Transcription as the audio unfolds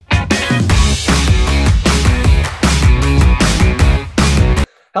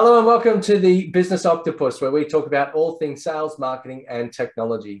and welcome to the Business Octopus, where we talk about all things sales, marketing, and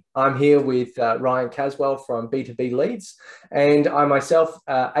technology. I'm here with Ryan Caswell from B2B Leads, and I myself,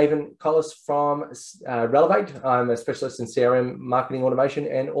 Avon Collis from Relevate. I'm a specialist in CRM, marketing automation,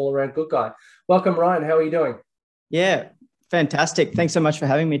 and all-around good guy. Welcome, Ryan. How are you doing? Yeah, fantastic. Thanks so much for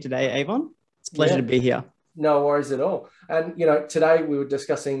having me today, Avon. It's a pleasure to be here. No worries at all. And, today we were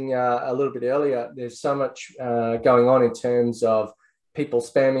discussing a little bit earlier, there's so much going on in terms of people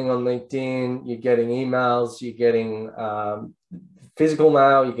spamming on LinkedIn, you're getting emails, you're getting physical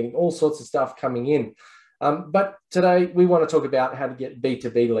mail, you're getting all sorts of stuff coming in. But today we want to talk about how to get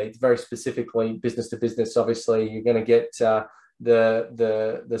B2B leads, very specifically business to business. Obviously, you're going to get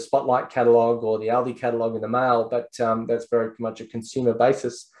the Spotlight catalog or the Aldi catalog in the mail, but that's very much a consumer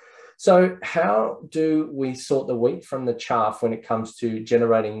basis. So how do we sort the wheat from the chaff when it comes to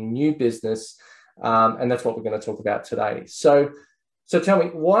generating new business? And that's what we're going to talk about today. So tell me,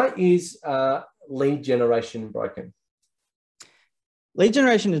 why is lead generation broken? Lead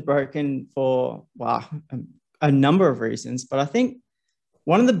generation is broken for, a number of reasons. But I think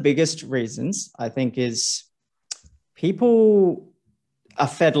one of the biggest reasons, is people are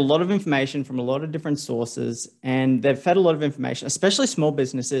fed a lot of information from a lot of different sources, and they've fed a lot of information, especially small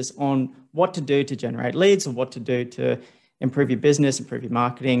businesses, on what to do to generate leads and what to do to improve your business, improve your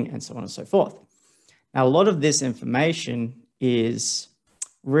marketing, and so on and so forth. Now, a lot of this information is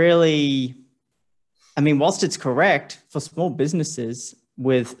really, whilst it's correct for small businesses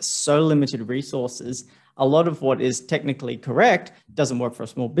with so limited resources, a lot of what is technically correct doesn't work for a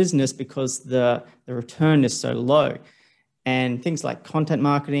small business because the return is so low. And things like content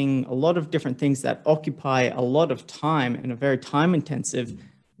marketing, a lot of different things that occupy a lot of time and are very time intensive,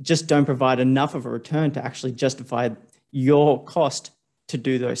 just don't provide enough of a return to actually justify your cost to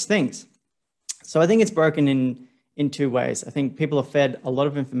do those things. So I think it's broken in two ways. I think people are fed a lot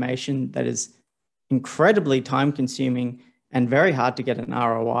of information that is incredibly time consuming and very hard to get an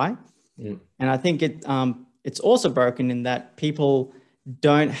ROI. Yeah. And I think it's also broken in that people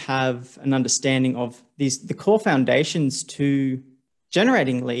don't have an understanding of the core foundations to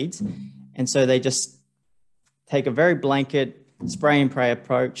generating leads. And so they just take a very blanket spray and pray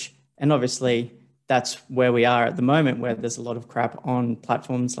approach. And obviously that's where we are at the moment, where there's a lot of crap on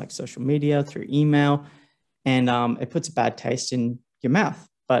platforms like social media, through email, and it puts a bad taste in your mouth.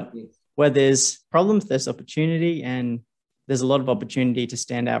 But where there's problems, there's opportunity, and there's a lot of opportunity to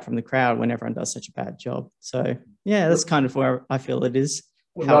stand out from the crowd when everyone does such a bad job. So yeah, that's kind of where I feel it is.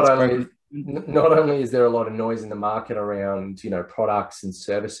 Not only is there a lot of noise in the market around, products and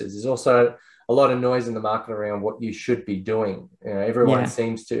services, there's also a lot of noise in the market around what you should be doing. Everyone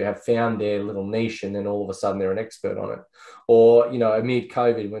seems to have found their little niche, and then all of a sudden they're an expert on it. Or, amid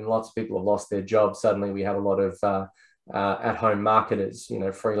COVID, when lots of people have lost their jobs, suddenly we have a lot of at-home marketers,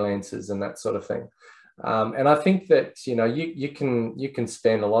 freelancers and that sort of thing. And I think that, you can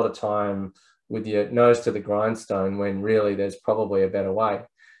spend a lot of time with your nose to the grindstone when really there's probably a better way.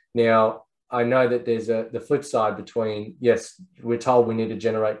 Now, I know that there's the flip side between, yes, we're told we need to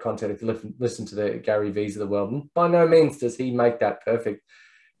generate content. If you listen to the Gary V's of the world, and by no means does he make that perfect,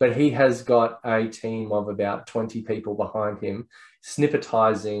 but he has got a team of about 20 people behind him,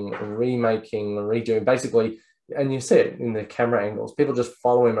 snippetizing, remaking, redoing, basically, and you see it in the camera angles. People just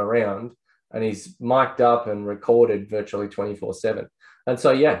follow him around, and he's mic'd up and recorded virtually 24/7. And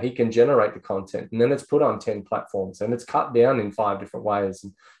so, he can generate the content, and then it's put on 10 platforms, and it's cut down in 5 different ways,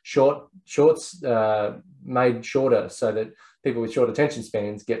 and shorts made shorter so that people with short attention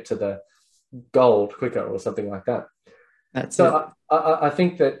spans get to the gold quicker or something like that. I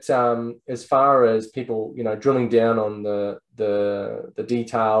think that as far as people, drilling down on the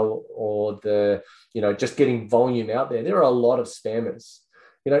detail or the, just getting volume out there are a lot of spammers.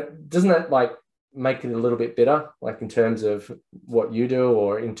 Doesn't that make it a little bit better, in terms of what you do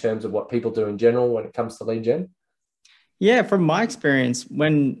or in terms of what people do in general when it comes to lead gen? Yeah, from my experience,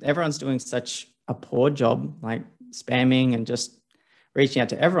 when everyone's doing such a poor job, like spamming and just reaching out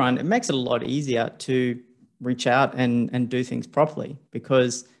to everyone, it makes it a lot easier to reach out and do things properly,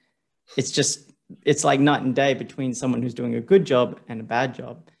 because it's like night and day between someone who's doing a good job and a bad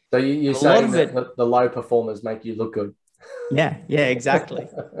job. So you're saying that the low performers make you look good. Yeah, exactly.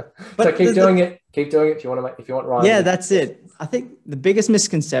 So keep doing it if you want Ryan. Yeah, that's it. I think the biggest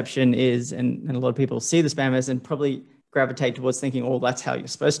misconception is, and a lot of people see the spammers and probably gravitate towards thinking, oh, that's how you're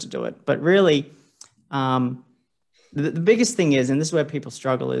supposed to do it. But really, the biggest thing is, and this is where people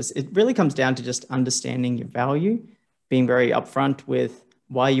struggle, is it really comes down to just understanding your value, being very upfront with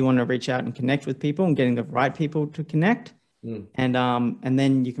why you want to reach out and connect with people and getting the right people to connect. And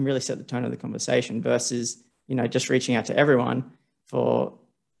then you can really set the tone of the conversation versus, just reaching out to everyone for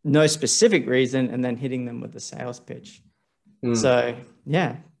no specific reason and then hitting them with a sales pitch. So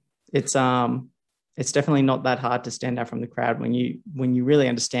yeah, it's definitely not that hard to stand out from the crowd when you really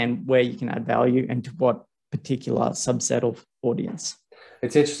understand where you can add value and to what particular subset of audience.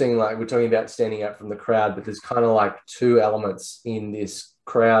 It's interesting, like we're talking about standing out from the crowd, but there's kind of like two elements in this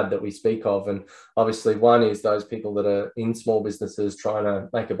crowd that we speak of. And obviously one is those people that are in small businesses trying to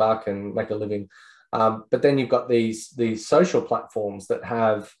make a buck and make a living. But then you've got these social platforms that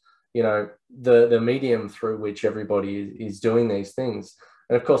have, you know, the medium through which everybody is doing these things.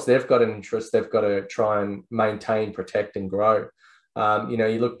 And of course, they've got an interest. They've got to try and maintain, protect, and grow. You know,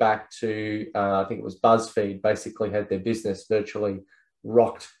 you look back to, I think it was BuzzFeed basically had their business virtually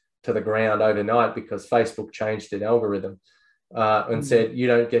rocked to the ground overnight because Facebook changed its algorithm and said, you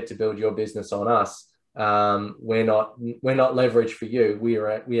don't get to build your business on us. We're not leverage for you. We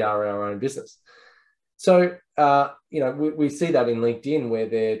are our own business. So, you know, we see that in LinkedIn where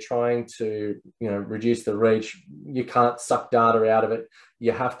they're trying to, you know, reduce the reach. You can't suck data out of it.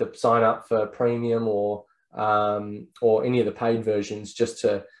 You have to sign up for premium or any of the paid versions just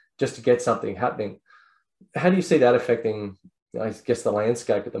to get something happening. How do you see that affecting, I guess, the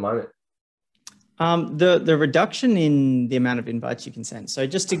landscape at the moment? The reduction in the amount of invites you can send. So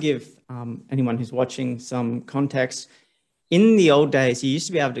just to give anyone who's watching some context, in the old days, you used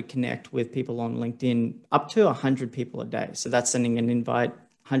to be able to connect with people on LinkedIn up to 100 people a day. So that's sending an invite,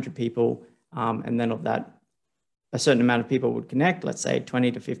 100 people, and then of that, a certain amount of people would connect, let's say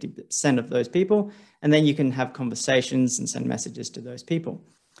 20 to 50% of those people, and then you can have conversations and send messages to those people.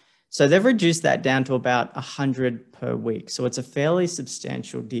 So they've reduced that down to about 100 per week. So it's a fairly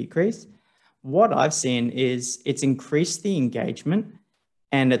substantial decrease. What I've seen is it's increased the engagement,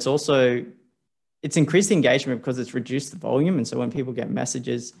 and it's increased the engagement because it's reduced the volume. And so when people get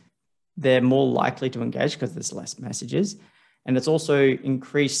messages, they're more likely to engage because there's less messages. And it's also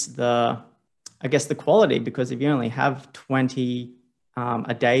increased the quality, because if you only have 20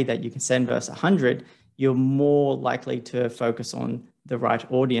 a day that you can send versus 100, you're more likely to focus on the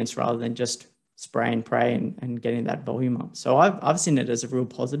right audience rather than just spray and pray and getting that volume up. So I've seen it as a real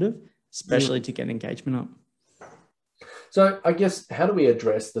positive, especially to get engagement up. So I guess, how do we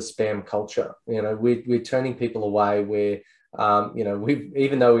address the spam culture? You know, we're turning people away where, you know,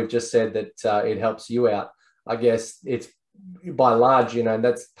 even though we've just said that it helps you out, I guess it's by large, you know, and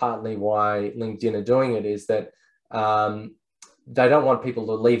that's partly why LinkedIn are doing it, is that they don't want people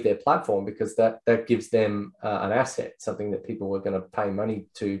to leave their platform because that gives them an asset, something that people are going to pay money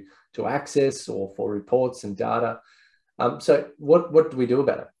to access or for reports and data. So what do we do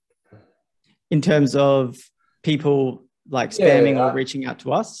about it? In terms of people like spamming or reaching out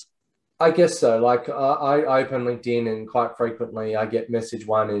to us? I guess so. Like I open LinkedIn and quite frequently I get message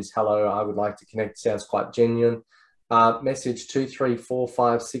one is, hello, I would like to connect. Sounds quite genuine. Message 2, 3, 4,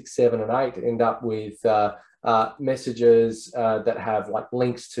 5, 6, 7, and 8 end up with messages that have like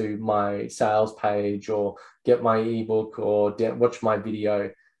links to my sales page or get my ebook or watch my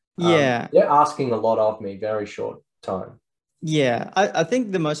video. They're asking a lot of me, very short time. Yeah, I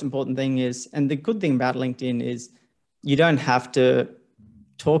think the most important thing is, and the good thing about LinkedIn is, you don't have to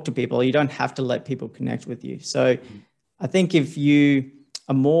talk to people. You don't have to let people connect with you. So I think if you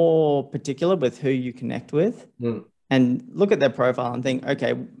are more particular with who you connect with and look at their profile and think,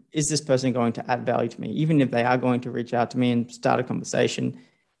 okay, is this person going to add value to me? Even if they are going to reach out to me and start a conversation,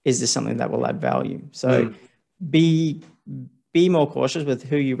 is this something that will add value? So be more cautious with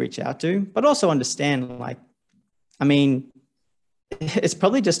who you reach out to, but also understand, like, I mean, it's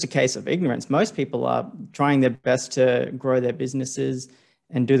probably just a case of ignorance. Most people are trying their best to grow their businesses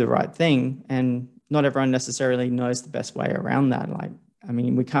and do the right thing. And not everyone necessarily knows the best way around that. Like, I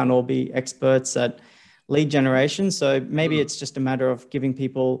mean, we can't all be experts at lead generation. So maybe it's just a matter of giving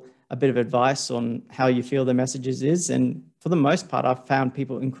people a bit of advice on how you feel their messages is. And for the most part, I've found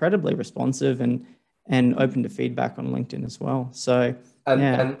people incredibly responsive and open to feedback on LinkedIn as well. So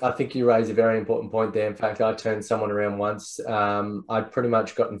And I think you raise a very important point there. In fact, I turned someone around once. I'd pretty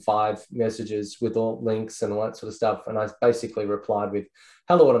much gotten 5 messages with all links and all that sort of stuff. And I basically replied with,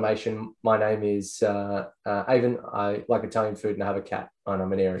 hello, automation. My name is Avon. I like Italian food and I have a cat and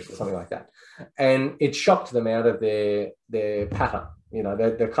I'm an Aries or something like that. And it shocked them out of their pattern. You know,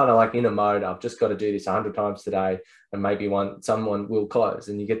 they're kind of like in a mode, I've just got to do this 100 times today and maybe someone will close.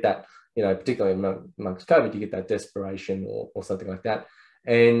 And you get that, you know, particularly amongst COVID, you get that desperation or something like that.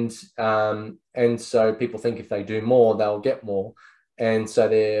 And so people think if they do more, they'll get more. And so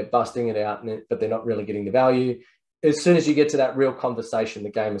they're busting it out, but they're not really getting the value. as soon as you get to that real conversation, the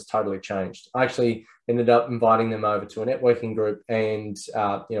game has totally changed. I actually ended up inviting them over to a networking group, and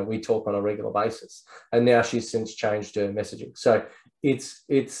we talk on a regular basis. And now she's since changed her messaging. So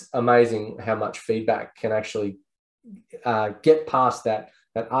it's amazing how much feedback can actually get past that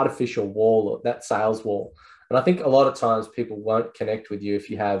artificial wall, or that sales wall. And I think a lot of times people won't connect with you if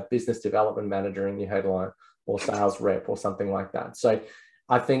you have business development manager in your headline, or sales rep, or something like that. So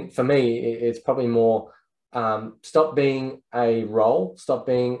I think for me, it's probably more stop being a role, stop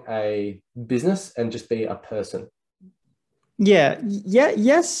being a business, and just be a person.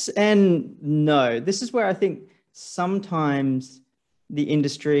 Yes and no. This is where I think sometimes the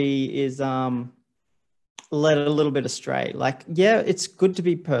industry is led a little bit astray. Like, it's good to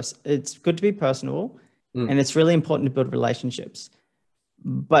be personable, and it's really important to build relationships.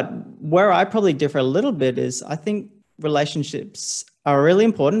 But where I probably differ a little bit is I think relationships are really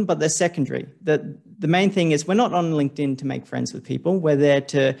important, but they're secondary. The main thing is we're not on LinkedIn to make friends with people. We're there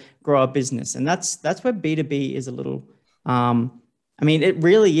to grow our business. And that's where B2B is a little, it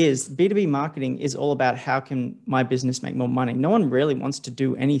really is. B2B marketing is all about how can my business make more money. No one really wants to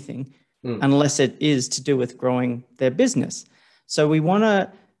do anything unless it is to do with growing their business. So we want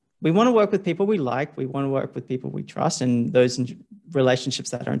to work with people we like. We want to work with people we trust, and those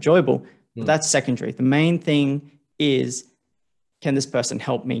relationships that are enjoyable. But that's secondary. The main thing is, can this person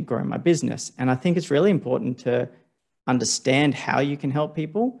help me grow my business? And I think it's really important to understand how you can help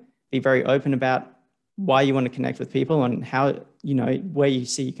people, be very open about why you want to connect with people and how, where you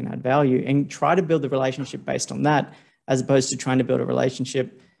see you can add value, and try to build the relationship based on that, as opposed to trying to build a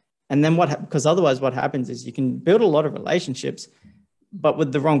relationship. And then because otherwise what happens is you can build a lot of relationships, but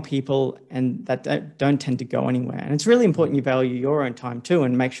with the wrong people, and that don't tend to go anywhere. And it's really important you value your own time too,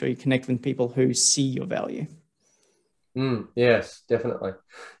 and make sure you connect with people who see your value. Yes, definitely.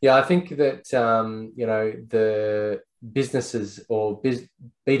 Yeah, I think that, the businesses or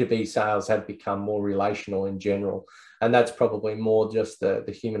B2B sales have become more relational in general. And that's probably more just the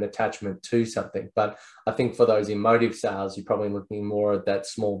human attachment to something. But I think for those emotive sales, you're probably looking more at that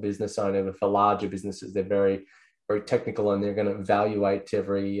small business owner. But for larger businesses, they're very, very technical, and they're going to evaluate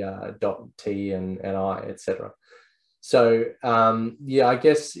every dot, T and I, etc. So, I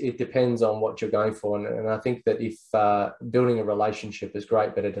guess it depends on what you're going for. And I think that if building a relationship is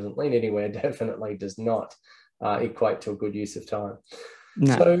great, but it doesn't lead anywhere, definitely does not equate to a good use of time.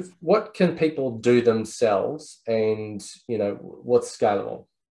 No. So what can people do themselves, and, what's scalable?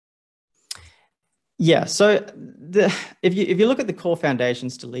 Yeah. So if you look at the core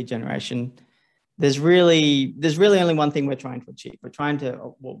foundations to lead generation, there's really only one thing we're trying to achieve. We're trying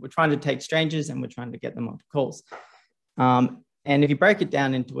to take strangers and we're trying to get them onto calls. And if you break it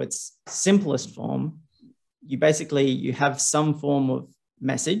down into its simplest form, you have some form of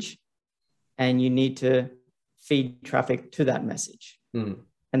message, and you need to feed traffic to that message. And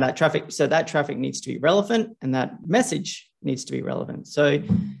that traffic needs to be relevant, and that message needs to be relevant. So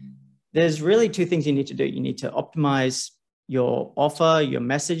there's really two things you need to do. You need to optimize your offer, your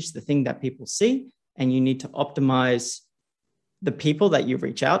message, the thing that people see, and you need to optimize the people that you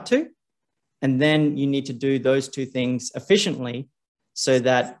reach out to. And then you need to do those two things efficiently, so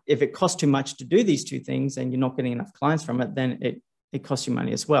that if it costs too much to do these two things and you're not getting enough clients from it, then it costs you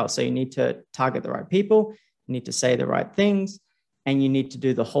money as well. So you need to target the right people, you need to say the right things, and you need to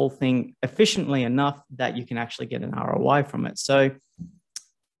do the whole thing efficiently enough that you can actually get an ROI from it. So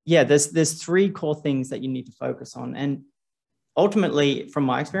yeah, there's three core things that you need to focus on. And ultimately, from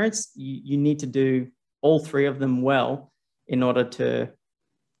my experience, you need to do all three of them well in order to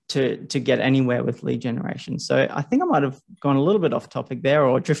get anywhere with lead generation. So I think I might have gone a little bit off topic there,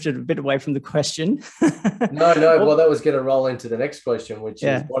 or drifted a bit away from the question. No. Well, that was going to roll into the next question, which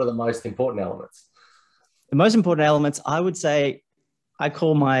is, what are the most important elements? The most important elements, I would say, I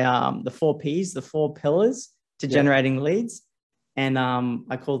call my the 4 Ps, the 4 pillars to generating leads. And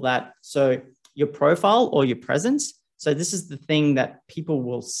I call that, so your profile or your presence. So this is the thing that people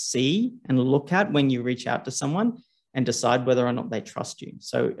will see and look at when you reach out to someone and decide whether or not they trust you.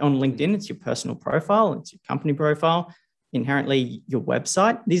 So on LinkedIn, it's your personal profile, it's your company profile, inherently your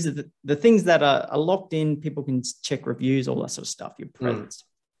website. These are the things that are locked in. People can check reviews, all that sort of stuff, your presence.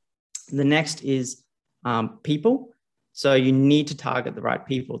 The next is people. So you need to target the right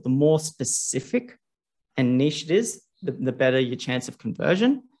people. The more specific and niche it is, the better your chance of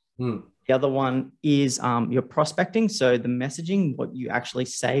conversion. The other one is your prospecting. So the messaging, what you actually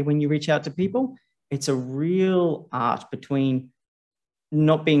say when you reach out to people. It's a real art between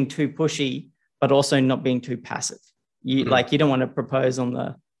not being too pushy, but also not being too passive. You don't want to propose on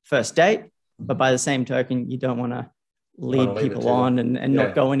the first date, but by the same token, you don't want to lead people on and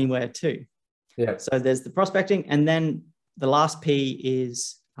not go anywhere too. Yeah. So there's the prospecting, and then the last P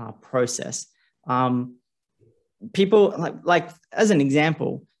is process. People like as an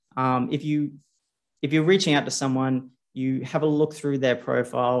example, if you're reaching out to someone, you have a look through their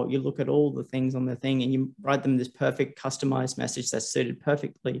profile, you look at all the things on their thing, and you write them this perfect customized message that's suited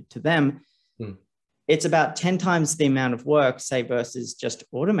perfectly to them. It's about 10 times the amount of work, say, versus just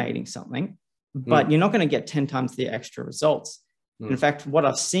automating something, but you're not going to get 10 times the extra results. In fact, what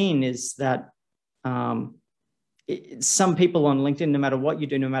I've seen is that some people on LinkedIn, no matter what you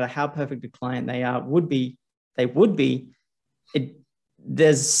do, no matter how perfect a client they are,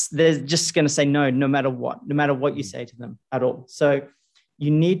 they're just going to say no matter what you say to them at all. So you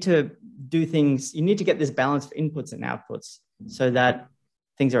need to do things, you need to get this balance of inputs and outputs so that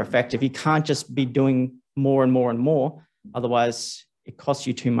things are effective. You can't just be doing more and more and more. Otherwise, it costs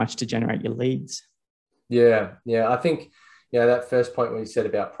you too much to generate your leads. Yeah. I think, that first point when you said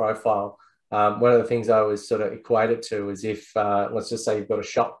about profile, one of the things I always sort of equate it to is if, let's just say you've got a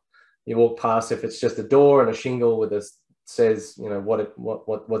shop, you walk past, if it's just a door and a shingle with a says,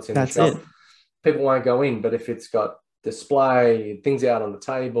 what's in That's the shop, it. People won't go in. But if it's got display, things out on the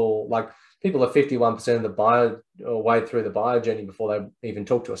table, like people are 51% of the buyer or way through the buyer journey before they even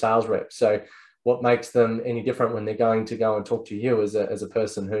talk to a sales rep. So what makes them any different when they're going to go and talk to you as a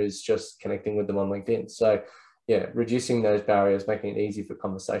person who's just connecting with them on LinkedIn? So reducing those barriers, making it easy for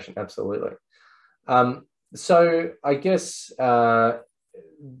conversation. Absolutely. So I guess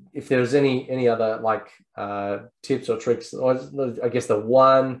if there's any other tips or tricks, or I guess the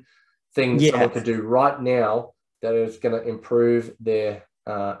one thing that someone could do right now that is going to improve their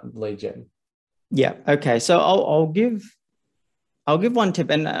lead gen. Yeah. Okay. So I'll give one tip,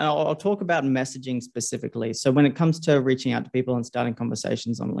 and I'll talk about messaging specifically. So when it comes to reaching out to people and starting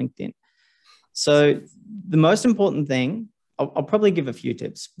conversations on LinkedIn, so the most important thing, I'll probably give a few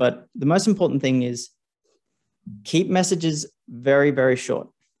tips, but the most important thing is keep messages very, very short.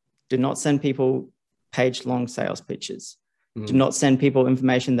 Do not send people page-long sales pitches. Do not send people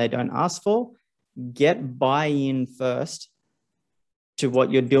information they don't ask for. Get buy-in first to what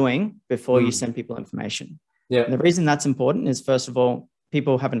you're doing before you send people information. Yeah. And the reason that's important is, first of all,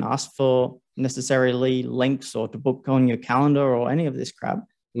 people haven't asked for necessarily links or to book on your calendar or any of this crap.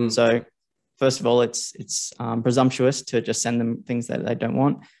 So first of all, it's presumptuous to just send them things that they don't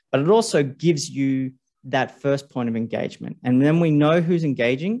want, but it also gives you that first point of engagement. And then we know who's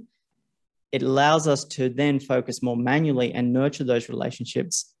engaging. It allows us to then focus more manually and nurture those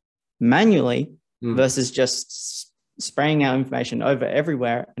relationships manually versus just spraying our information over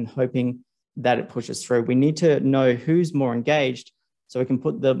everywhere and hoping that it pushes through. We need to know who's more engaged so we can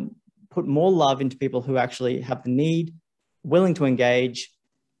put more love into people who actually have the need, willing to engage,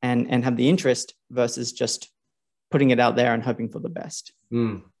 and have the interest versus just putting it out there and hoping for the best.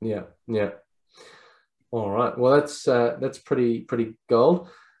 Yeah. All right. Well, that's pretty gold.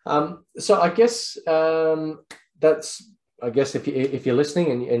 So I guess if you're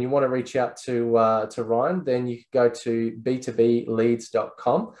listening and you want to reach out to Ryan, then you can go to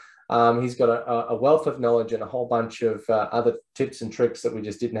b2bleads.com. He's got a wealth of knowledge and a whole bunch of other tips and tricks that we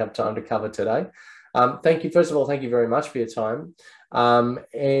just didn't have time to cover today. Thank you. First of all, thank you very much for your time.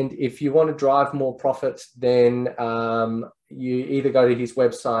 And if you want to drive more profit, then you either go to his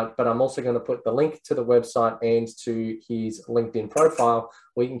website, but I'm also going to put the link to the website and to his LinkedIn profile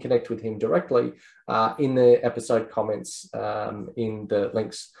where you can connect with him directly in the episode comments in the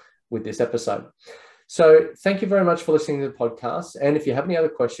links with this episode. So thank you very much for listening to the podcast. And if you have any other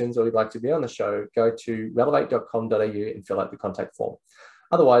questions or you'd like to be on the show, go to relevate.com.au and fill out the contact form.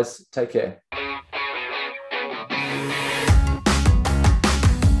 Otherwise, take care.